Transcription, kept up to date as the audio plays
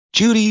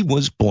Judy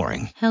was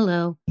boring.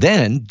 Hello.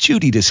 Then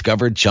Judy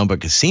discovered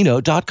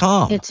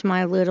ChumbaCasino.com. It's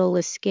my little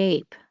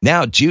escape.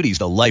 Now Judy's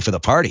the life of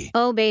the party.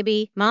 Oh,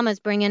 baby, mama's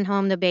bringing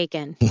home the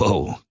bacon.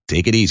 Whoa,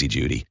 take it easy,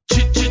 Judy.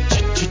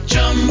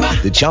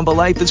 The Chumba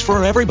life is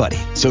for everybody.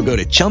 So go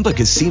to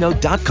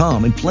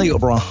ChumbaCasino.com and play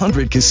over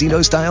 100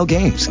 casino-style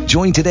games.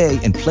 Join today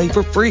and play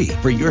for free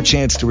for your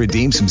chance to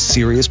redeem some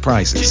serious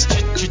prizes.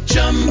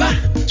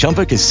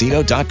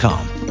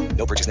 ChumbaCasino.com.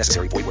 No purchase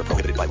necessary. Void where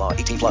prohibited by law.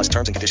 18 plus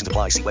terms and conditions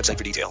apply. See website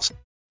for details.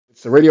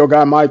 It's the radio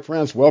guy, Mike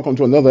Prince. Welcome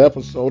to another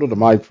episode of the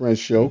Mike Prince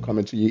Show,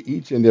 coming to you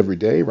each and every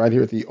day right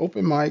here at the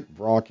Open Mic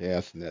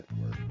Broadcast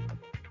Network.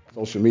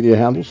 Social media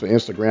handles for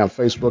Instagram,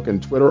 Facebook,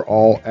 and Twitter,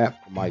 all at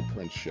the Mike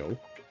Prince Show.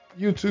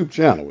 YouTube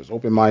channel is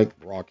Open Mic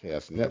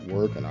Broadcast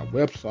Network, and our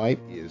website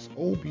is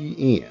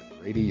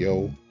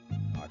obnradio.com.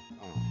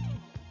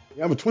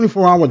 We have a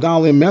 24-hour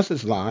dial-in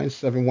message line,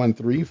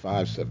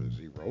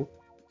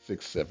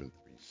 713-570-6736,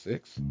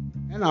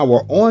 and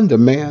our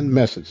on-demand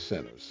message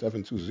center,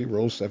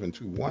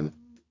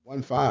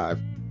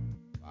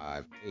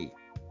 720-721-1558.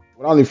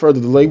 Without any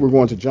further delay, we're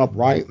going to jump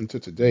right into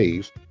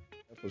today's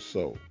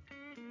episode.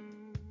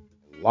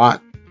 A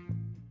lot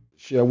to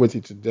share with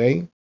you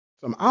today.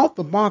 Some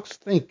out-the-box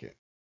thinking.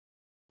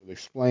 We'll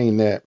explain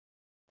that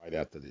right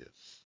after this.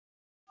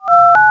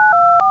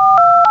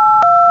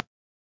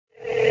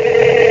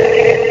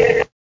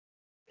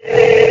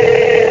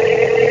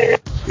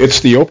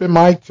 It's the Open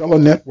Mic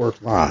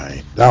Tele-Network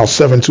line. Dial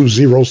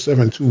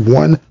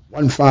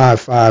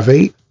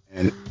 720-721-1558.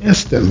 And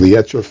instantly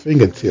at your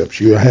fingertips,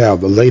 you'll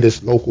have the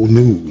latest local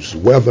news,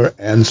 weather,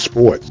 and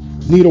sports.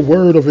 Need a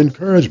word of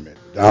encouragement?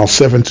 Dial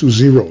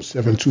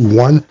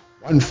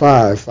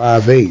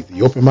 720-721-1558.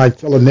 The Open Mic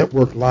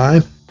Tele-Network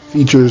line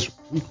features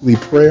weekly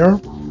prayer,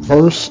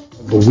 verse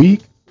of the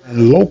week,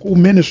 and local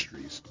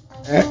ministries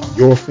at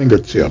your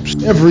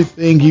fingertips.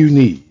 Everything you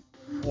need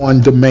on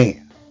demand.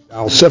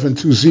 Dial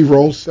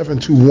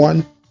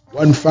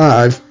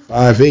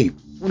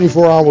 720-721-1558.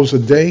 24 hours a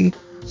day,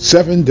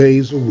 7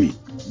 days a week.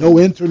 No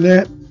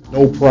internet?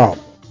 No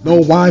problem. No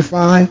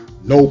Wi-Fi?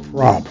 No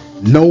problem.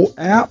 No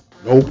app?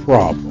 No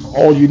problem.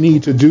 All you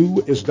need to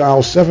do is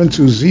dial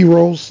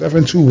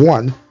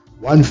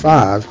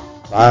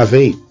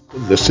 720-721-1558 to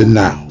listen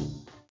now.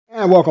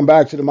 And welcome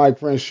back to the Mike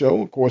Prince Show.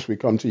 Of course, we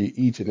come to you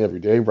each and every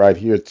day right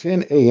here at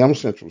 10 a.m.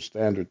 Central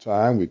Standard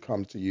Time. We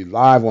come to you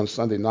live on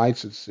Sunday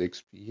nights at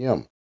 6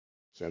 p.m.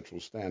 Central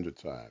Standard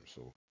Time.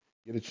 So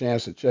get a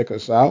chance to check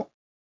us out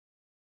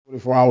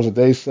 24 hours a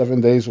day,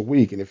 7 days a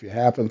week. And if you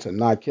happen to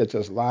not catch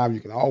us live,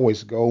 you can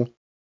always go to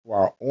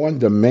our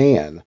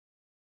on-demand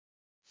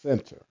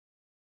center.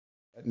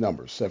 That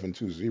number,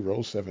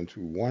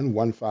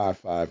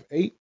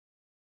 720-721-1558.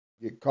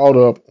 Get caught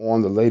up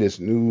on the latest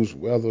news,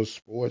 weather,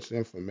 sports,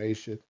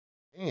 information,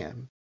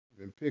 and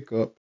even pick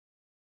up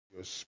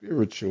your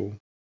spiritual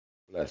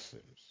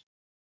blessings.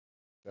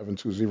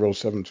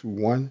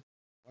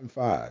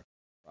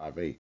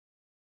 720-721-1558.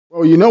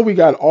 Well, you know, we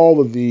got all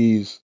of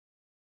these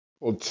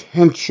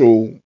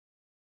potential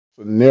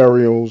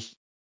scenarios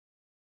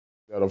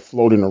that are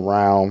floating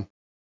around,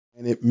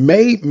 and it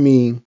made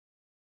me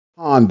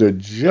ponder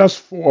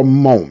just for a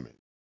moment.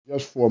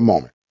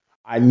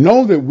 I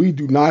know that we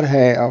do not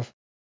have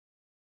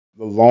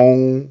the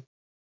long,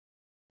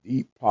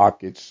 deep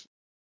pockets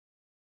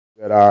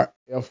that our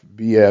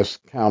FBS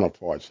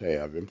counterparts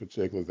have, in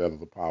particular that of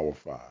the Power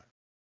Five.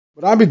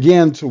 But I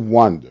began to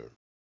wonder.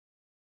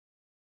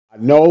 I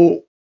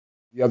know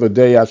the other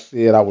day I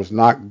said I was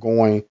not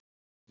going to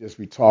just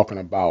be talking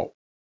about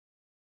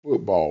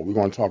football. We're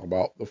going to talk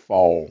about the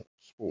fall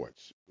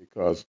sports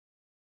because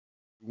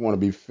we want to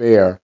be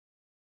fair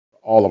to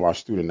all of our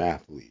student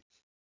athletes.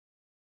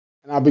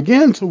 And I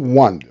began to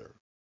wonder,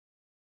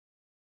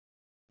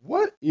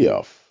 what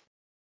if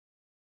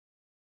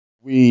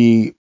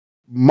we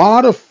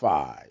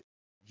modified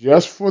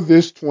just for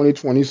this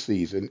 2020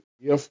 season,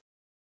 if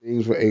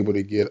things were able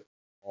to get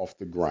off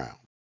the ground?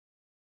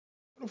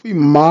 What if we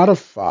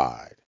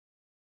modified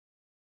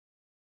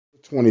the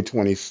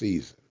 2020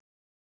 season?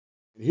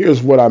 And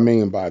here's what I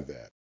mean by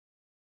that.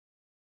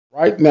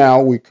 Right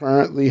now, we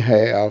currently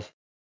have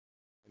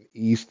an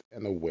East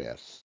and a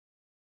West.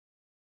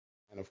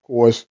 And of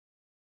course,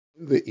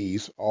 in the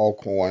East,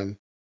 Alcorn,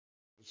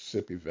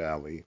 Mississippi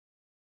Valley,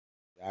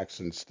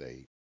 Jackson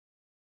State,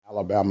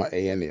 Alabama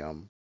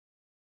A&M,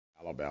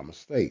 Alabama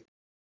State.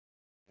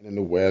 And in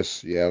the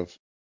West, you have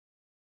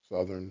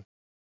Southern,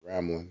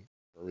 Grambling,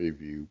 Prairie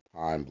View,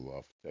 Pine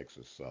Bluff,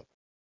 Texas Southern.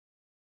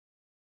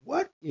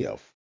 What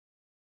if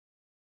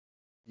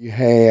you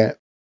had,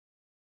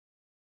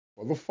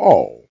 for the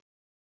fall,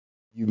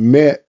 you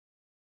met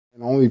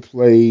and only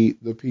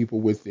played the people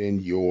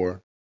within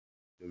your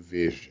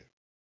division?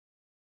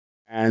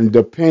 And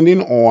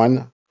depending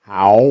on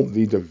how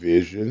the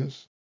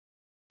divisions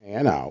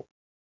pan out,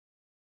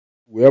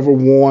 whoever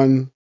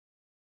won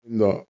in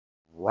the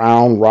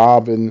round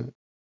robin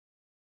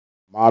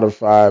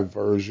modified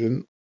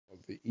version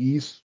of the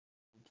East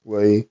would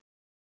play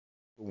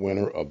the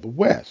winner of the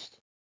West.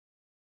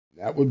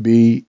 That would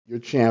be your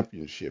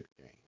championship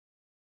game.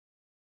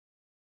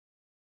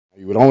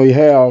 You would only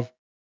have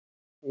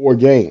 4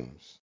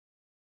 games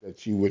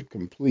that you would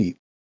complete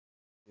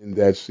in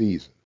that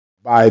season.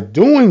 By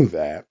doing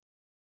that,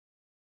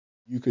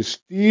 you could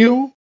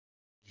still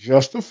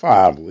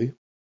justifiably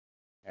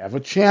have a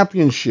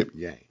championship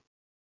game.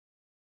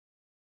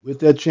 With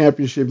that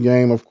championship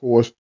game, of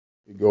course,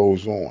 it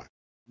goes on.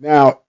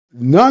 Now,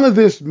 none of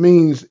this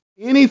means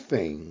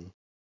anything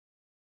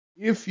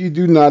if you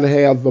do not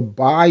have the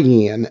buy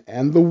in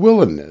and the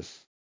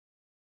willingness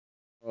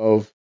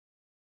of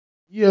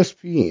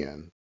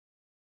ESPN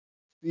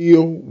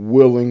still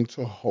willing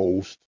to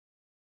host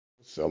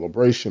the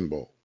Celebration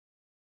Bowl.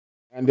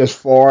 And as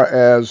far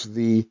as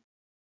the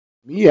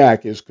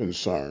MEAC is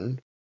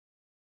concerned,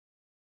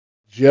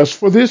 just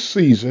for this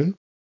season,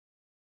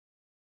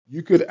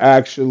 you could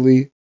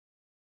actually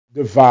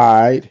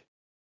divide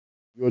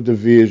your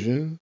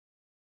division,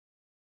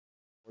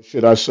 or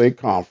should I say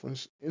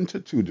conference, into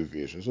 2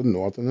 divisions, a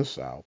North and a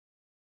South.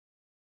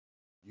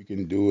 You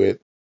can do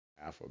it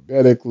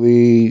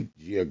alphabetically,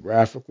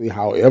 geographically,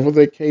 however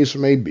the case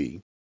may be.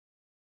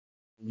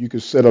 You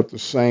can set up the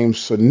same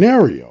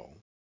scenario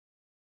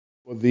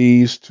for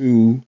these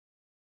two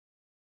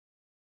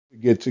to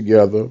get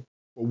together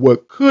for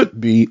what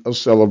could be a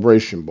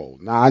Celebration Bowl.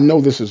 Now, I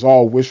know this is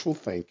all wishful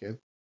thinking,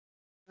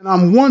 and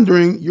I'm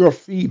wondering your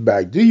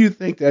feedback. Do you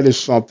think that is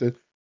something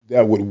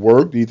that would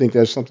work? Do you think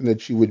that's something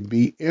that you would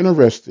be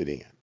interested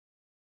in?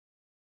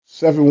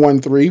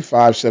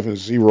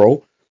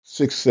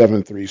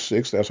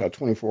 713-570-6736. That's our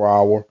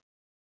 24-hour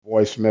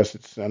voice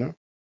message center.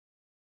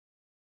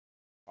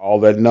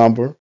 All that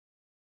number.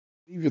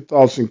 Leave your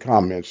thoughts and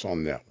comments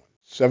on that one.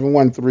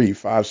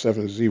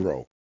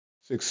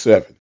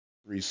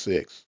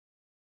 713-570-6736.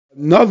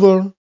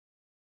 Another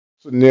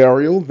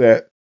scenario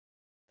that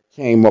I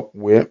came up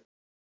with,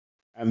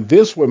 and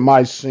this one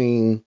might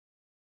seem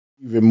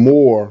even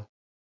more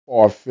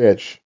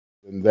far-fetched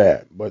than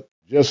that, but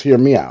just hear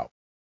me out.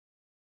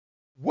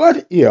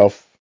 What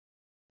if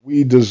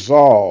we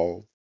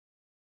dissolve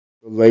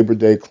the Labor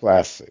Day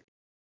Classic?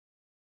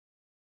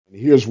 And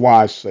here's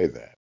why I say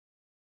that.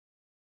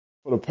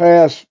 For the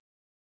past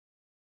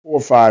 4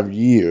 or 5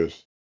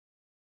 years,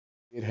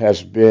 it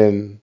has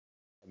been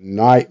a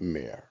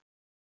nightmare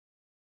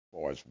as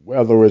far as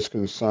weather is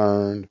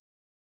concerned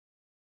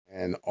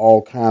and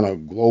all kind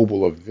of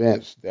global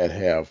events that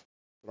have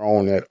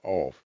thrown it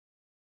off.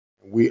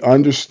 We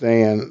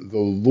understand the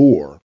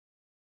lure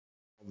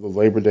of the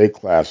Labor Day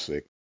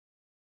Classic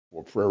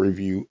for Prairie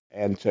View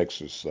and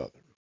Texas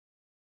Southern.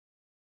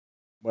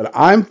 But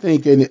I'm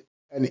thinking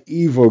an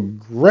even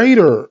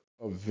greater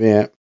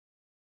event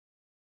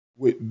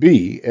would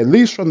be, at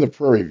least from the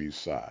Prairie View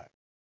side,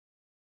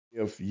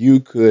 if you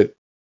could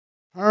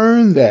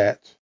turn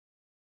that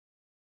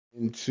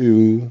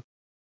into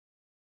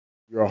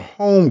your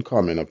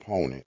homecoming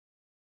opponent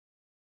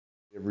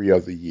every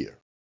other year.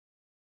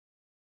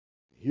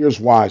 Here's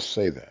why I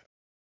say that.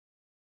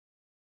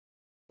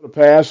 For the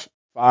past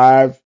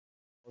 5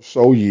 or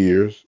so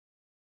years,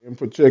 in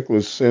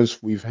particular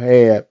since we've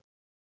had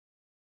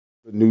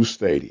the new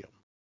stadium,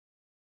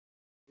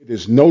 it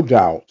is no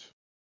doubt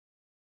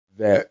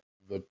that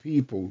the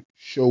people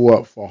show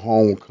up for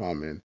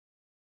homecoming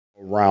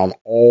around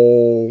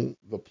all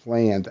the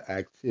planned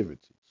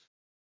activities.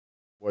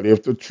 But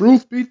if the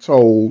truth be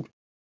told,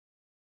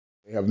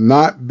 they have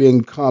not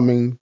been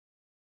coming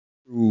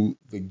through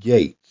the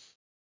gates.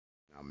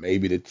 Now,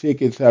 maybe the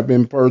tickets have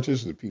been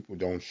purchased, the people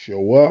don't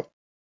show up,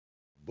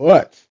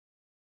 but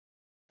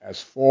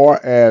as far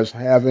as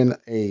having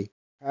a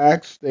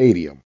packed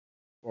stadium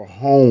for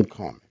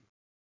homecoming,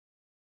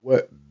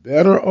 what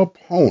better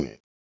opponent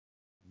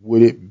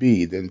would it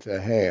be than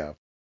to have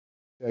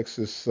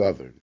Texas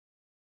Southern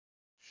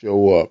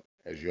show up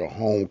as your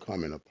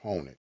homecoming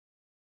opponent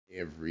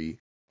every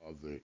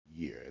other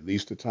year, at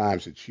least the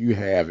times that you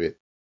have it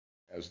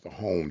as the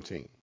home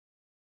team?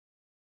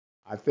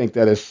 I think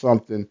that is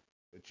something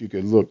that you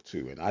can look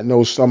to. And I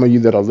know some of you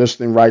that are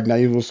listening right now,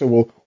 you will say,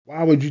 well,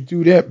 why would you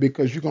do that?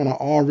 Because you're going to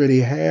already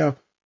have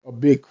a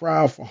big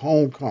crowd for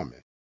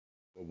homecoming.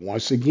 But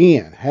once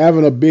again,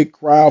 having a big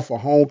crowd for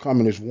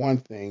homecoming is one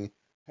thing.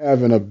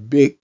 Having a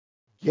big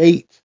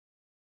gate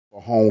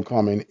for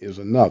homecoming is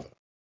another.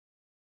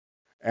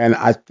 And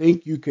I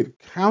think you could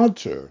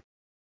counter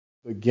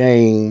the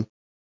game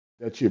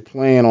that you're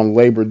playing on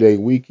Labor Day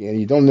weekend.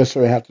 You don't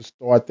necessarily have to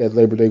start that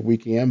Labor Day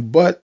weekend,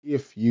 but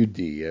if you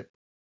did,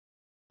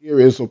 here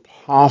is a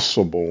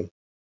possible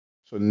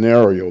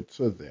scenario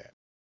to that.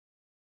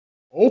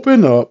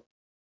 Open up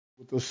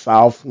with the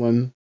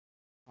Southland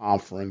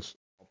Conference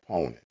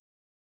opponent.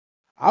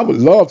 I would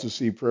love to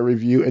see Prairie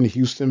View and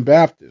Houston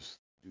Baptist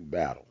do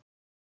battle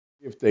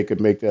if they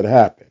could make that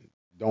happen.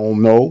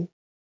 Don't know,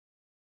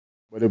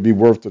 but it'd be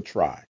worth a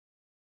try.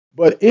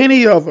 But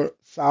any other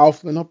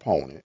Southland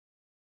opponent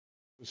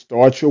to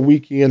start your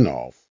weekend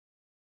off,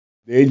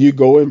 then you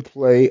go and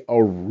play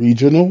a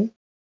regional,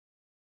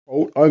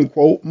 quote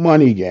unquote,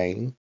 money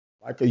game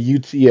like a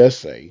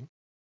UTSA.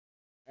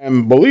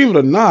 And believe it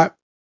or not,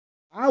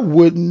 I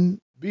wouldn't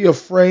be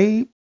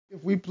afraid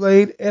if we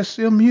played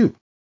SMU.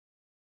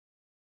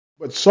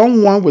 but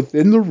someone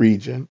within the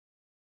region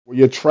where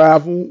your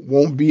travel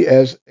won't be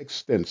as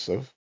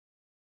extensive.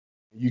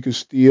 You can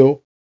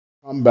still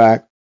come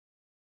back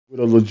with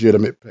a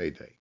legitimate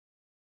payday.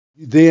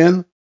 You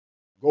then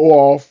go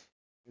off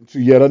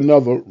into yet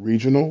another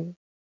regional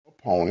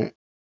opponent,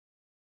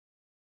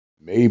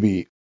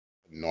 maybe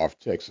North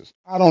Texas.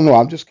 I don't know.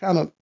 I'm just kind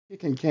of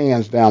kicking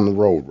cans down the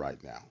road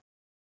right now.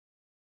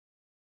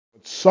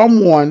 But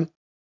someone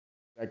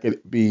that could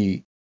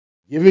be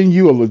giving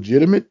you a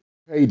legitimate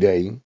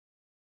payday,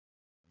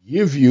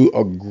 give you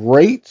a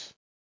great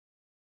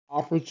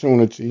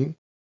opportunity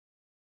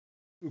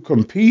to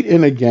compete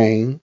in a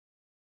game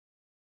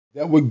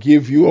that would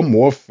give you a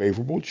more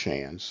favorable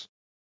chance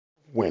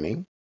of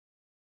winning,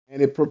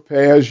 and it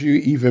prepares you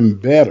even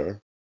better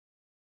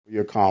for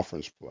your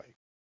conference play.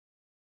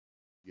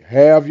 You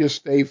have your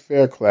State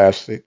Fair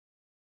Classic.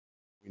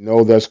 We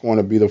know that's going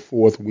to be the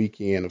fourth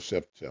weekend of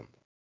September.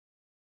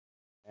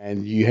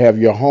 And you have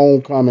your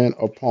homecoming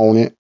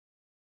opponent.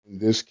 In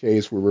this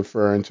case, we're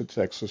referring to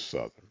Texas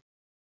Southern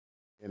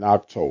in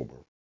October.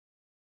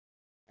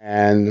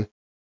 And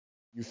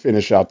you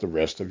finish out the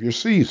rest of your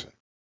season.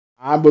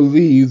 I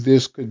believe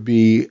this could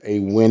be a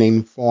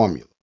winning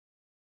formula.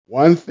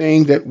 One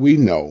thing that we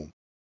know,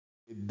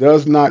 it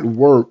does not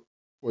work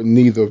for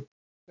neither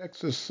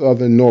Texas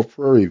Southern nor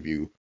Prairie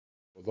View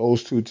for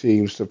those two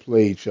teams to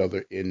play each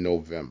other in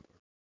November.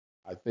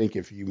 I think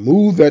if you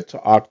move that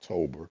to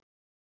October,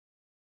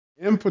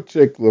 in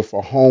particular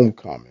for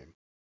homecoming,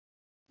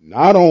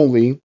 not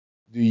only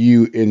do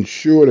you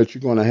ensure that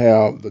you're going to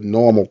have the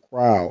normal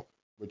crowd,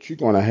 but you're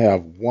going to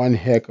have one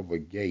heck of a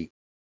gate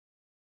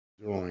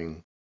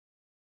during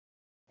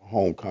a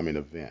homecoming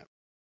event.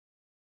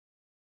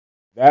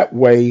 That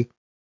way,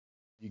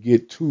 you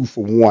get two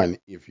for one,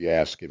 if you're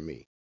asking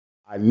me.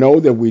 I know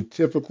that we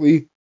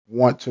typically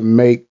want to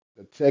make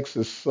the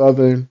Texas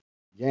Southern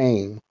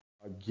game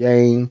a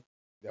game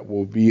that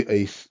will be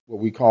a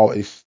what we call a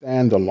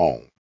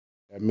standalone.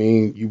 That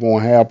means you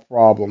won't have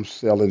problems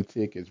selling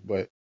tickets,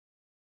 but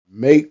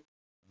make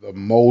the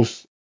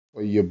most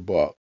for your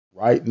buck.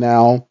 Right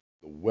now,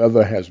 the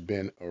weather has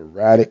been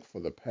erratic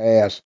for the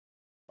past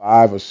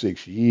 5 or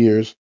 6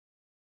 years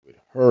with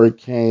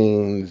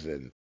hurricanes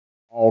and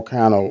all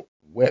kind of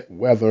wet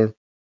weather.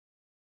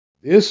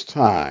 This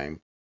time,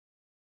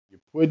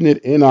 you're putting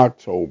it in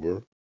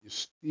October.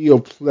 It's still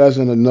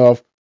pleasant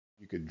enough.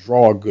 You could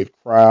draw a good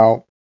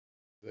crowd.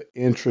 The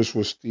interest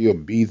will still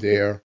be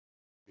there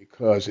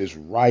because it's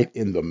right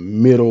in the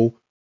middle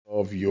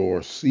of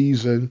your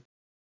season.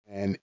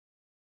 And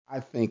I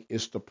think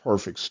it's the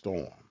perfect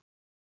storm.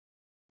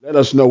 Let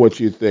us know what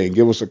you think.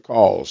 Give us a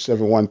call,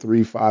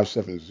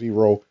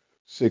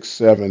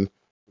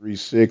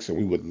 713-570-6736, and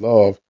we would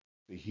love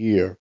to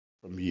hear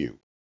from you.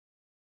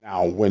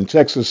 Now, when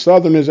Texas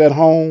Southern is at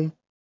home,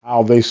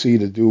 how they see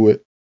to do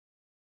it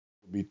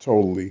will be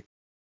totally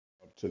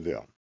up to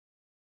them.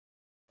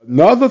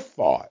 Another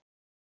thought,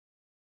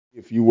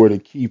 if you were to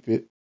keep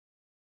it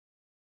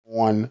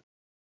on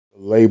the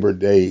Labor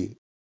Day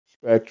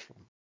spectrum,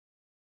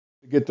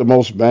 to get the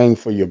most bang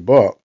for your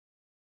buck,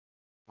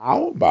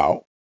 how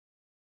about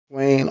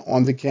playing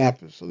on the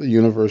campus of the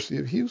University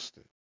of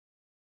Houston?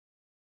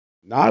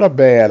 Not a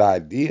bad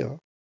idea,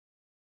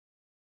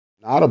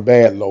 not a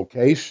bad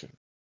location.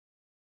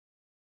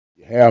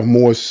 You have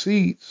more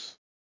seats.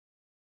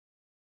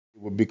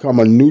 It would become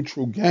a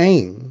neutral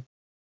game,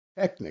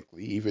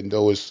 technically, even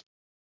though it's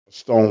a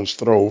stone's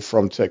throw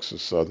from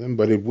Texas Southern,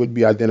 but it would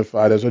be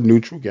identified as a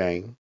neutral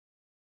game.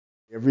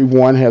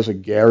 Everyone has a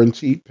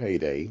guaranteed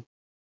payday,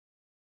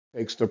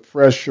 takes the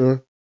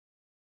pressure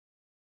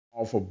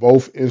off of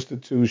both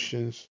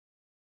institutions.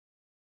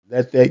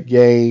 Let that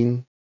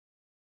game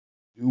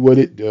do what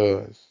it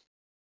does,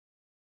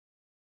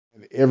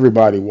 and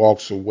everybody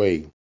walks away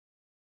with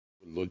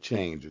a little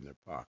change in their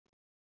pocket.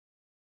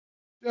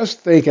 Just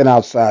thinking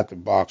outside the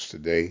box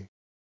today.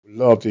 We'd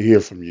love to hear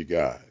from you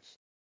guys.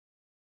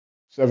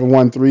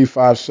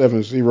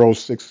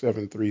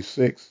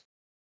 713-570-6736.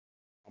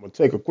 I'm going to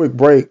take a quick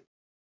break.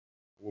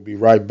 We'll be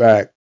right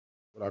back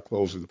with our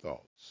closing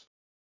thoughts.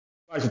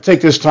 I'd like to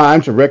take this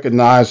time to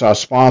recognize our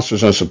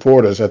sponsors and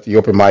supporters at the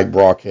Open Mic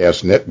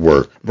Broadcast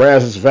Network: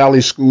 Brazos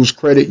Valley Schools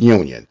Credit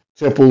Union,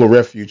 Temple of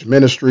Refuge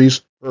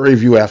Ministries, Prairie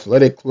View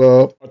Athletic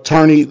Club,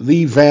 Attorney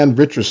Lee Van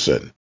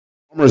Richardson,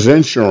 Farmers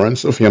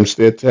Insurance of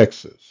Hempstead,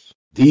 Texas,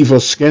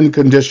 Diva Skin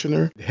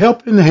Conditioner,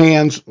 Helping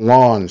Hands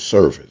Lawn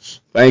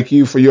Service. Thank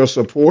you for your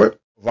support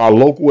of our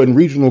local and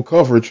regional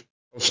coverage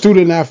of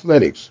student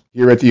athletics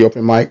here at the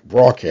Open Mic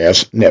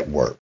Broadcast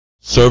Network.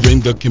 Serving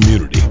the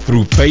community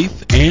through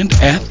faith and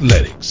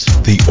athletics.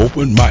 The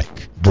Open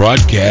Mic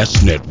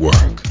Broadcast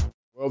Network.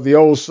 Well, the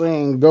old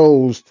saying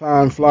goes,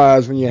 time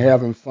flies when you're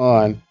having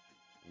fun.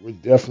 We're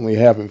definitely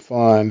having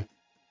fun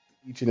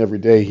each and every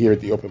day here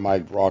at the Open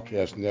Mic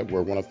Broadcast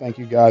Network. I want to thank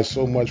you guys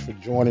so much for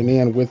joining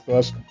in with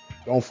us.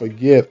 Don't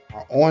forget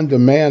our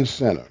on-demand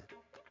center,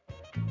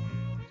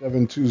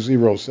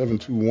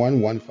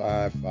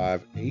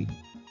 720-721-1558.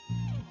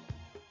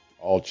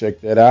 All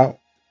check that out.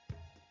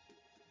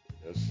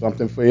 There's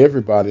something for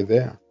everybody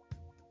there.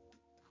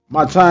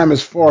 My time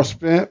is far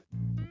spent.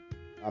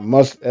 I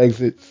must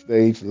exit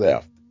stage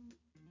left.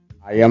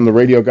 I am the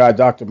radio guy,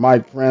 Dr.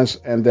 Mike Prince,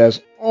 and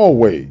as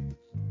always,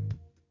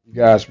 you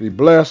guys be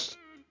blessed,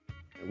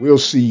 and we'll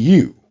see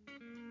you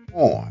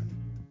on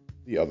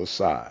the other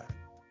side.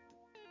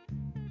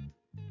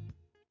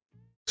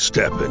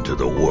 Step into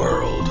the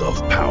world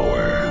of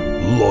power,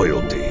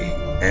 loyalty,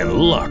 and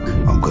luck.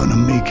 I'm gonna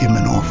make him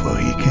an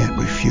offer he can't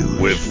refuse.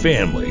 With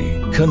family,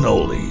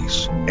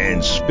 cannolis,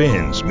 and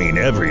spins mean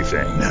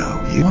everything.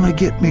 Now, you wanna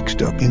get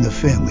mixed up in the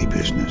family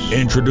business.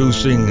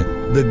 Introducing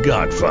The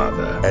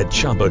Godfather at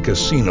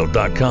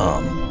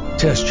ChumbaCasino.com.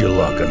 Test your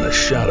luck in the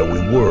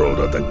shadowy world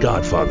of The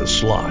Godfather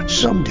slot.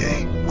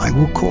 Someday, I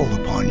will call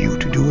upon you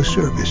to do a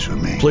service for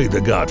me. Play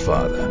The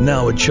Godfather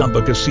now at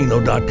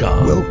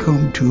ChumbaCasino.com.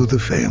 Welcome to the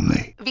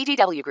family.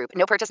 VGW Group.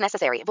 No purchase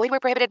necessary. Void where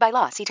prohibited by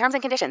law. See terms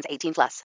and conditions. 18+.